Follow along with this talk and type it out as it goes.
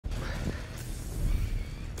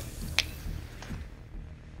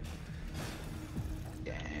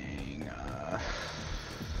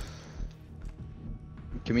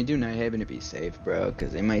Can we do Night Haven to be safe, bro?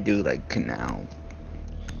 Cause they might do like Canal.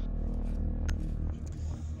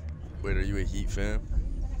 Wait, are you a Heat fan?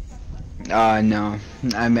 No.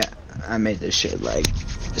 I made this shit like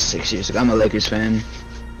 6 years ago. I'm a Lakers fan.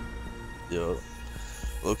 Yo,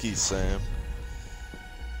 low-key Sam.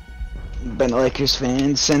 Been a Lakers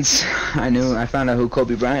fan since I found out who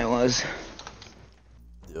Kobe Bryant was.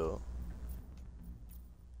 Yo.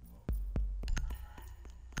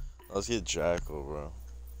 Let's get Jackal, bro.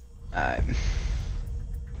 Alright.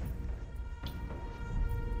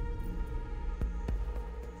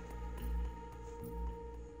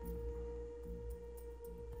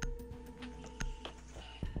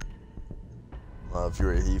 If you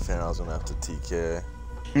were a Heat fan, I was gonna have to TK.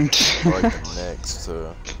 Or like the Knicks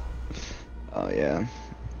too. Oh yeah.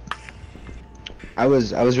 I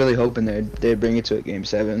was really hoping they'd bring it to a game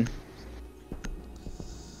 7.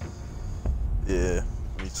 Yeah,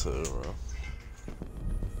 me too, bro.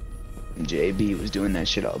 JB was doing that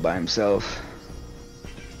shit all by himself.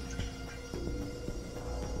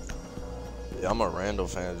 Yeah, I'm a Randall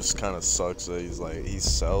fan. It just kind of sucks that he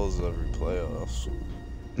sells every playoffs.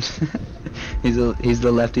 he's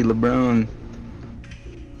the lefty LeBron.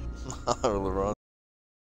 LeBron.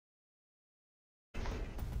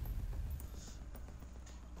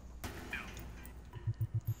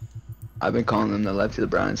 I've been calling him the lefty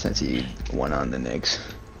LeBron since he won on the Knicks.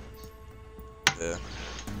 Yeah.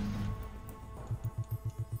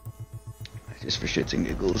 Just for shits and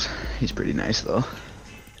giggles. He's pretty nice though.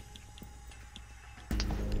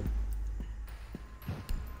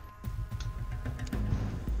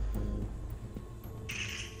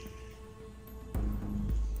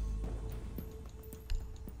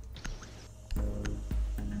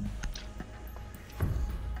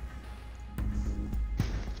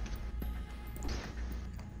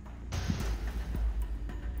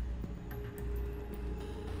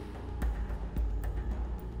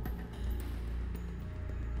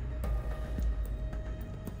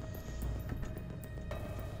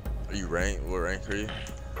 Are you ranked? What rank are you?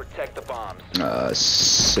 Protect the bombs.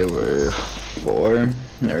 Silver 4, or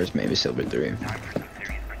maybe silver 3.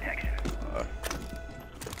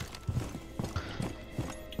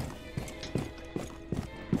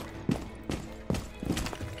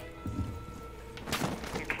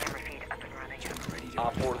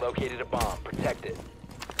 Op 4 located a bomb. Protect it.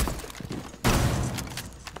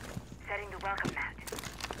 Setting the welcome mat.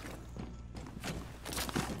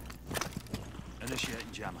 Initiating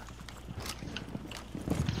jammer.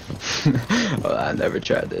 Oh, I've never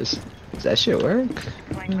tried this. Does that shit work?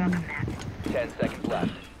 Deploying welcome mat. 10 seconds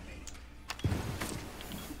left.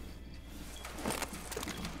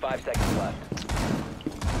 5 seconds left.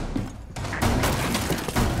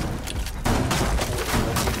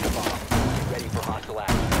 Located a bomb. Ready for hostile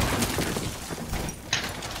action.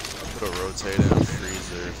 Put a rotating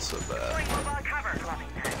freezer. It's so bad. Deploying mobile cover.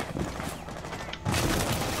 Swapping mat.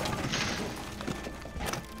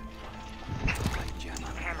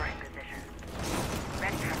 Camera in position.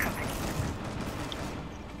 Ready for company.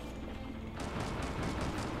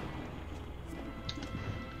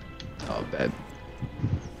 Oh, bad.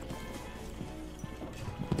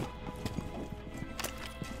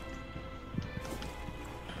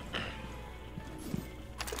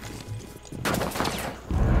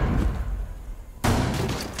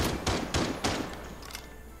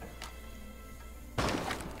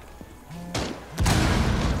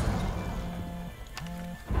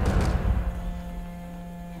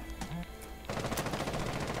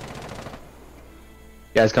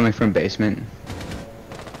 Guys coming from basement.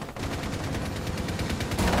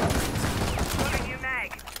 Loading new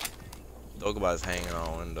mag. Dogaby's hanging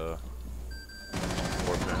on window.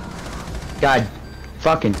 Warping. God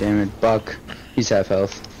fucking damn it, Buck. He's half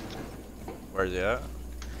health. Where's he at?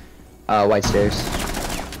 White stairs.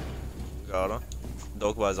 Got him.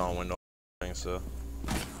 Dogaby's on window. I think so.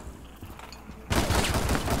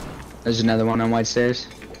 There's another one on white stairs.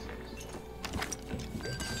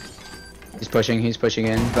 He's pushing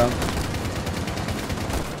in, bro.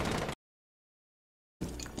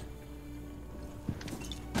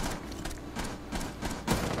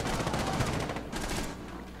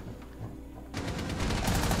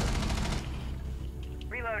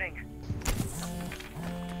 Reloading.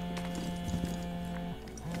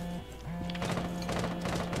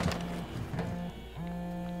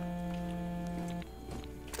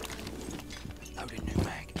 Loading new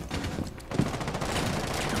mag.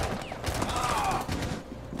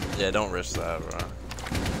 Yeah, don't risk that, bro.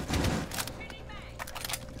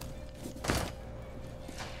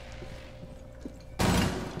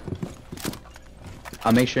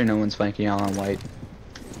 I'll make sure no one's flanking y'all on white.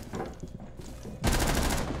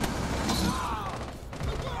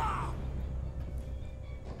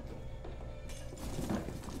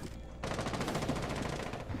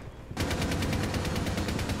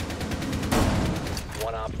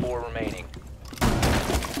 One op 4 remaining.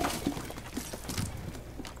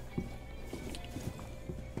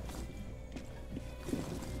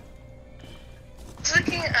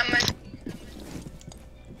 Looking at my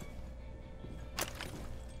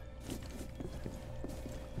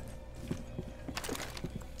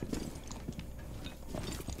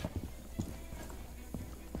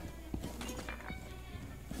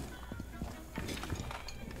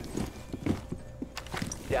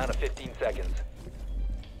Down to 15 seconds.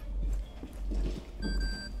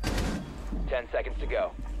 10 seconds to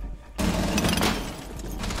go.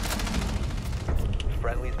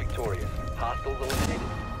 Friendly's victorious. Hostiles eliminated.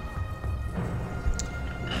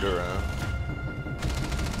 Good round.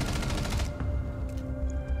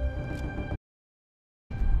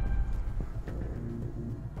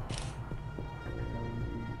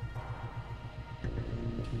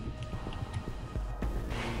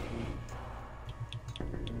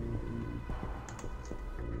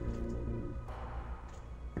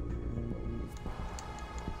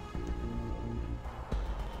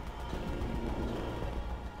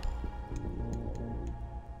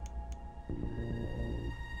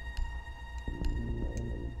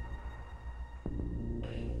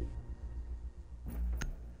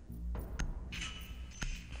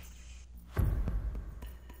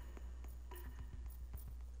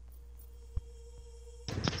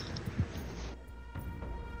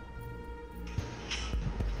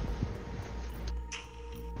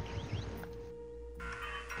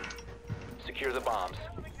 Secure the bombs.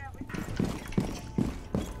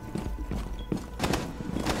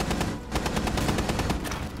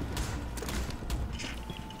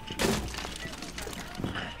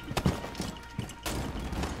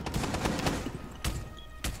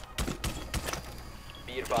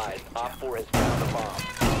 Be advised, Op 4 has found the bomb.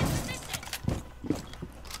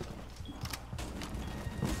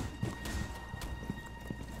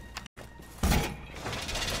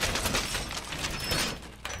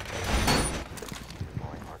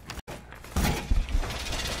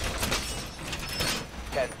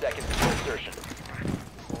 Seconds to insertion.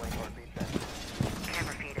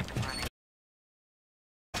 Camera feed is running.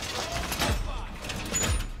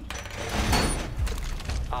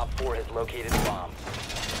 Op 4 has located the bomb.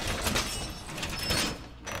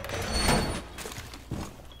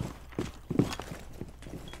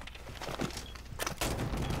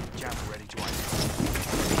 Jammer ready to ice.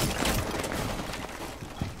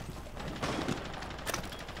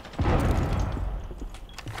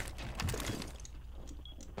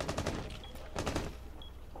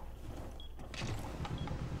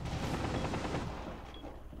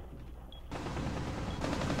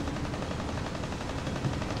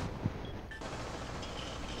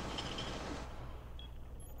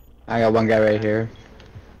 I got one guy right here.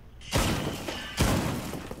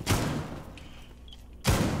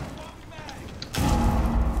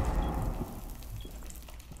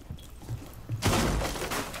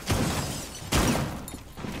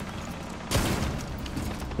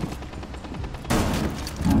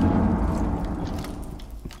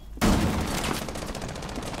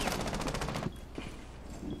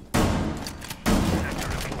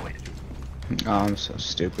 Oh, I'm so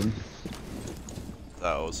stupid.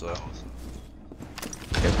 That was Yep.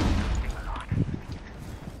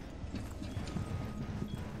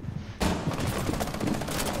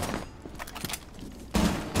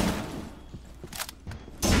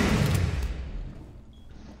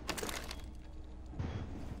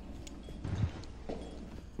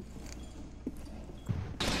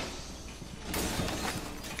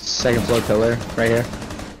 Second floor pillar, right here.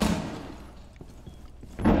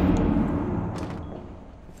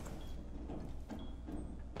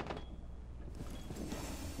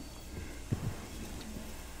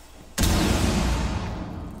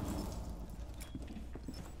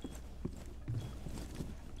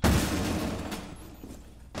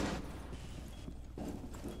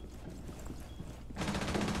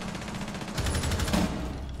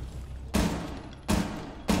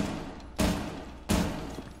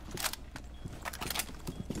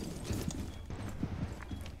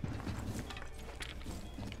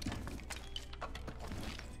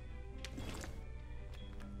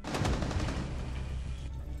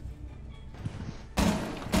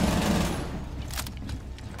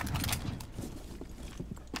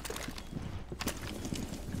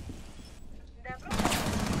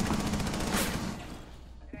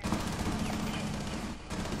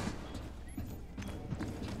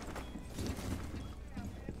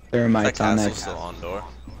 Thermites that on castle's that. still on door.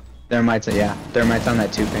 Thermites, yeah. Thermites on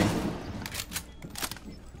that 2 ping.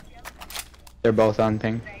 They're both on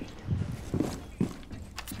ping.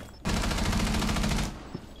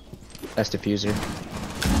 That's diffuser.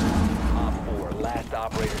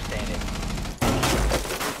 operator standing.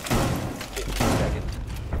 15 seconds.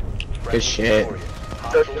 Good shit.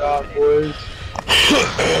 Good job, boys.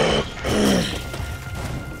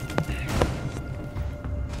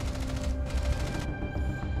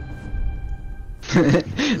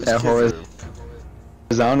 That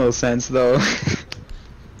horizontal sense though.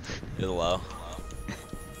 You're low.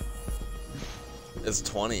 It's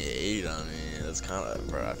 28. I mean, it's kind of,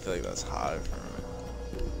 bro. I feel like that's high for me.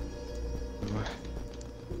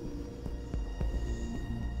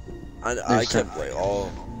 I kept like all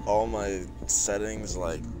my settings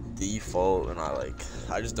like default, and I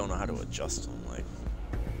just don't know how to adjust them. Like,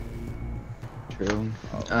 true.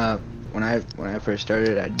 When I first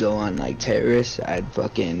started, I'd go on like terrorists. I'd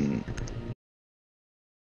fucking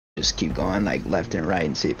just keep going like left and right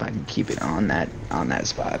and see if I can keep it on that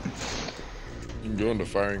spot. You can go into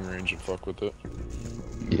firing range and fuck with it.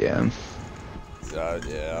 Yeah. yeah, I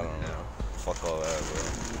don't know. Fuck all that, bro.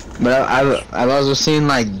 But I've also seen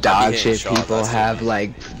like dog getting shit shot, people that's have it.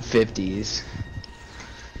 like 50s.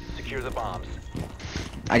 Secure the bombs.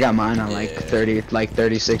 I got mine on like Yeah.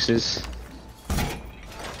 36s.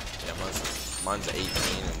 Yeah, mine's 18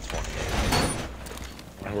 and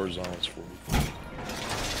 28. My horizontal's 40.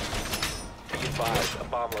 Be advised, a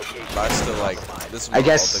bomb location. But I still like this is my I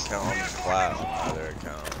guess- alt account. I'm just flat on my other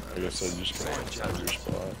account. I guess I just can't change your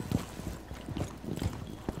spot.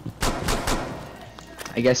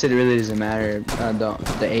 I guess it really doesn't matter.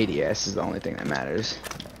 The ADS is the only thing that matters.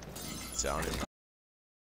 See, I don't even know.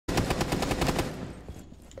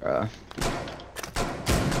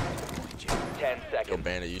 10 Yo, seconds.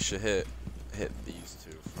 Bandit, you should hit these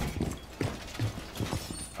two.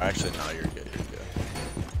 Actually, no, you're good. You're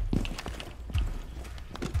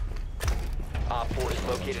good. Op 4 has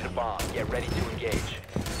located a bomb. Get ready to engage.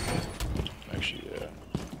 Actually, yeah.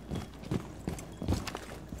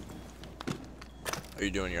 Are you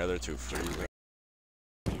doing your other two freeze?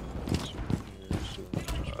 Just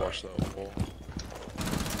watch that wall.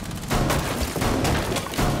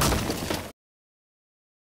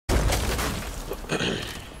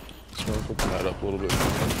 Smurf, open that up a little bit.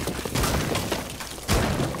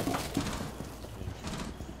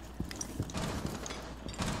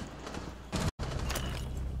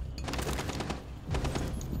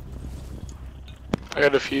 I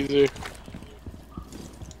got a fuser.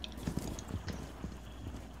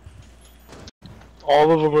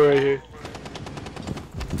 All of them are right here.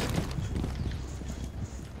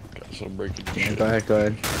 Got some breaking Yeah, shit. go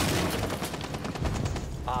ahead.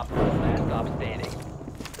 Op 4 last stop standing.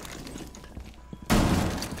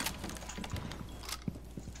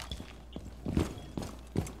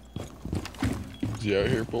 Is he out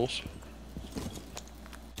here, Pulse?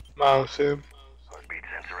 I don't see him. Speed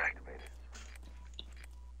sensor activated.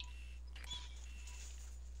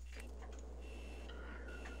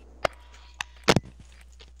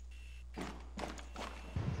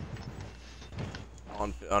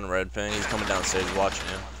 On red ping, he's coming downstage watching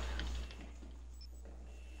him.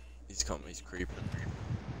 He's creeping.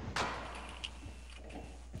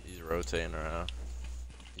 He's rotating around.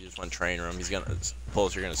 He just went train room. He's gonna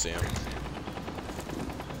Pulse, you're gonna see him.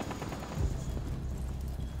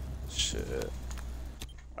 Shit.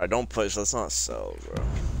 Alright, don't push, let's not sell, bro.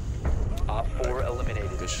 Op 4 eliminated.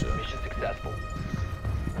 Good shit. Mission successful.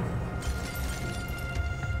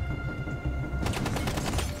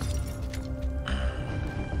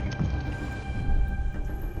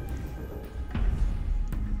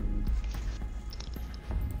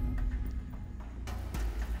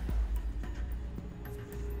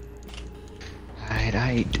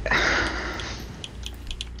 Alright.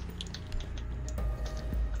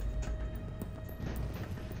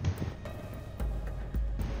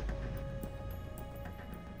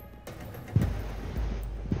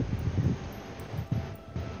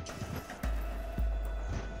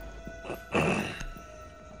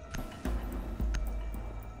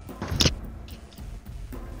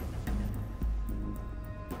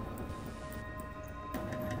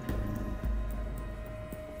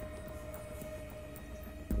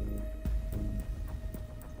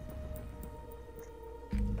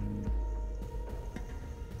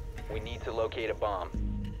 We need to locate a bomb.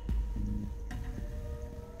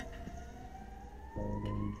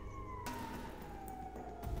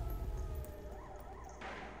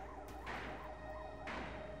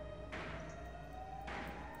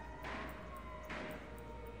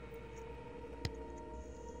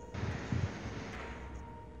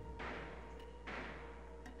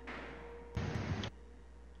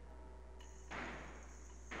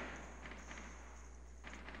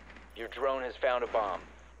 Your drone has found a bomb.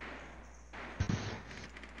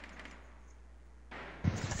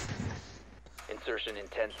 insertion in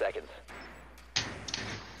 10 seconds.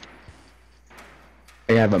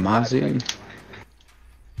 They have a Mozzie.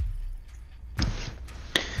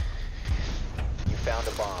 You found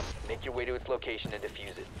a bomb. Make your way to its location and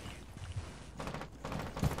defuse it.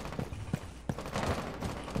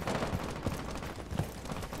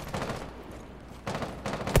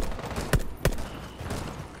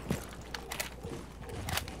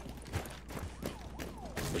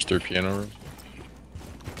 Where's their piano room?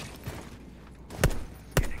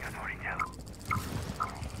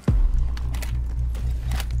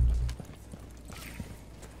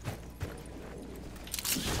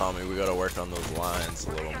 Tommy, we gotta work on those lines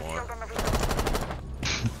a little more.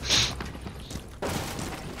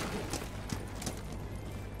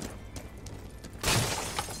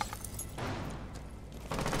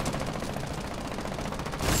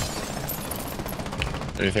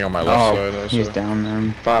 Anything on my left side? Oh, he's down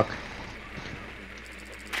there. Fuck.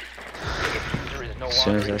 Diffuser is no As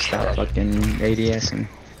soon as longer I in stop possession. fucking ADSing.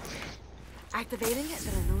 Activating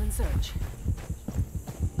adrenaline surge.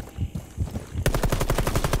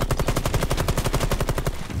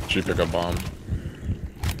 Should pick up bomb.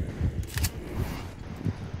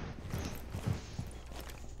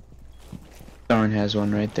 Thorn has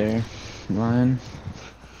one right there. Line.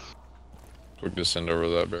 Quick descend over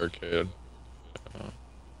that barricade.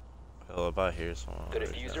 Hell, if I hear someone. The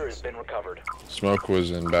diffuser has been recovered. Smoke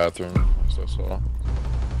was in bathroom, as I saw.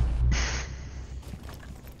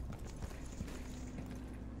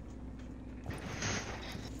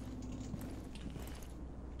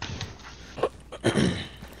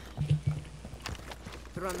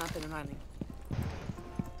 Run up and running.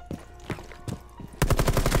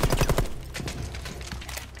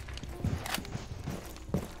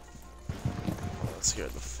 That scared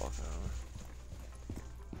the fuck out of me.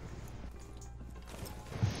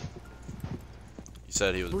 You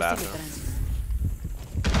said he was bathroom.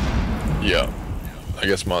 Yeah. I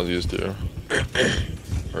guess Mozzie is too.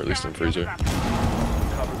 Or at least in freezer.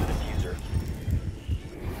 Cover the diffuser.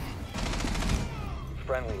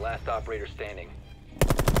 Friendly, last operator standing.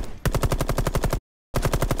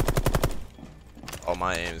 Oh,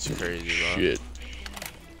 my aim's crazy, bro. Shit.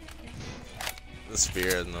 The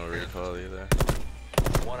spear has no recoil either.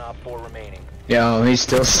 1 op 4 remaining. Yo, he's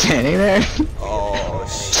still standing there? Oh,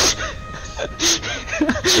 shit.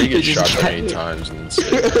 You get He shot just that many got- times and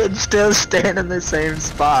It's still standing in the same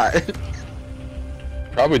spot.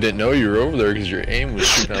 probably didn't know you were over there because your aim was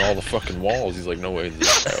shooting at all the fucking walls. He's like, no way,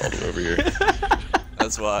 this guy all the way over here.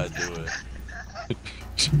 That's why I do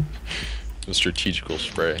it. The strategical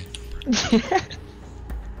spray.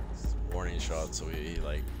 Warning shot, so he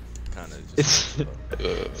like kind of just.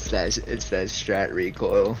 It's that strat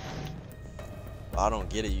recoil. I don't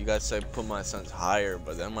get it. You guys say put my sense higher,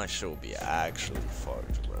 but then my shit will be actually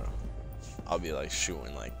fucked, bro. I'll be like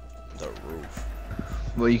shooting like the roof.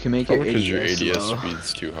 Well, you can make Probably your because your ADS ADS low.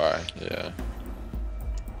 speed's too high. Yeah.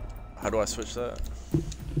 How do I switch that?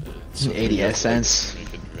 It's ADS sense.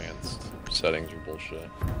 Make advanced settings or bullshit.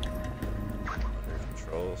 Under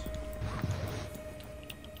controls.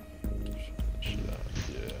 Shit out,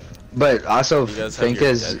 yeah. But also, You guys have think your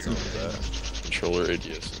as dead zones at. Controller ADS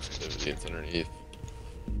sensitivity, it's underneath.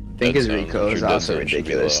 think his Dead zone, recoil is your dead also zone should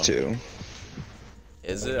be ridiculous low. too.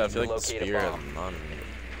 Is it? I feel like the Locate a spear has bomb. none.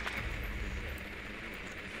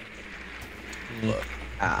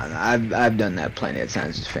 I don't know, I've done that plenty of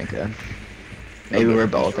times with Finka. Maybe we're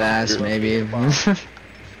both ass, maybe. Nah.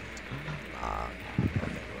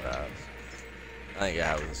 I think it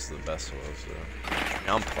happens to the best of us, though. I mean,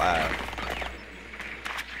 I'm plaid.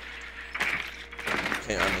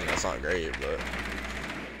 I mean, that's not great, but.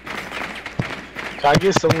 Can I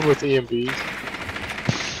get someone with EMPs?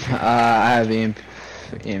 I have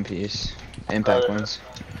EMPs. Impact Oh, yeah. ones.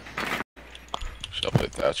 Should I play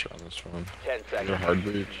Thatcher on this one? 10 They're seconds. hard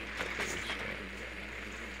breach.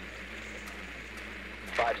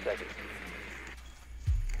 5 seconds.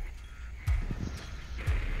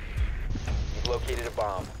 You've located a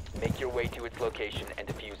bomb. Make your way to its location and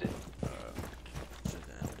defuse it. Just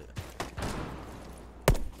end it.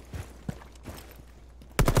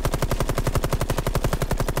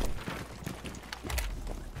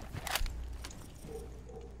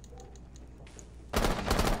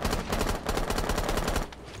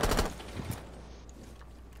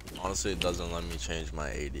 Honestly, it doesn't let me change my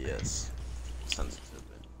ADS sensitivity.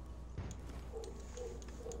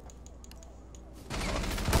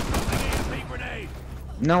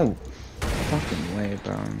 No fucking way,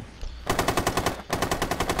 bro.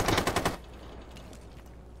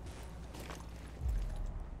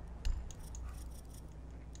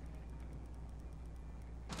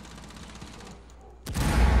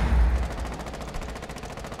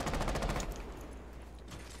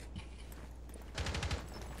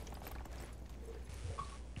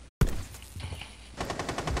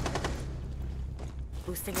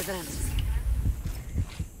 Boosting adrenaline.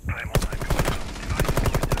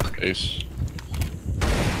 Ace.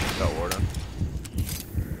 Got Warden.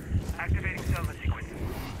 Activating Selma sequence.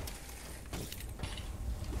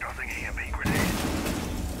 Tossing EMP grenade.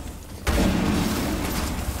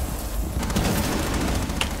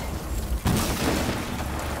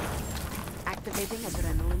 Activating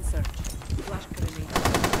adrenaline surge. Flash grenade.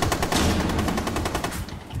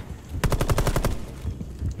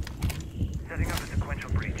 Setting up a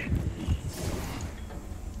sequential breach.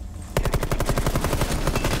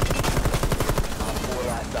 Op 4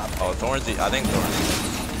 last stop. Oh, Thornsy. I think Thornsy.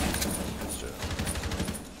 That's true.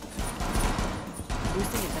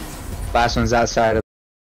 Boosting adrenaline. Last one's outside of.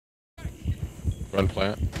 Run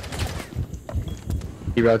plant.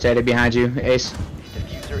 He rotated behind you, Ace.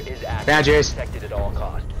 Diffuser is active. Down, Jace. Protected at all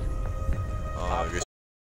costs. Oh, good.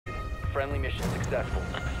 Friendly mission successful.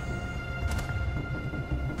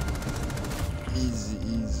 Easy,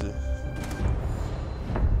 easy.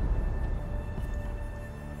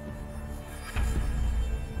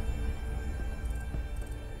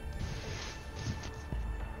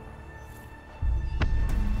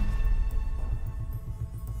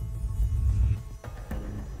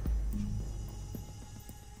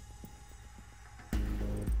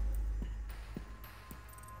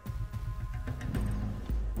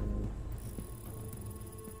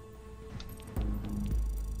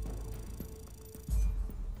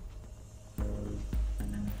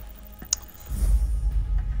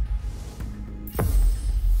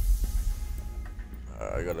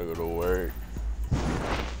 I gotta go to work.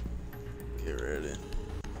 Get ready.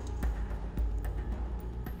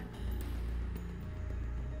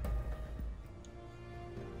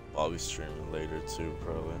 I'll be streaming later too,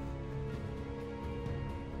 probably.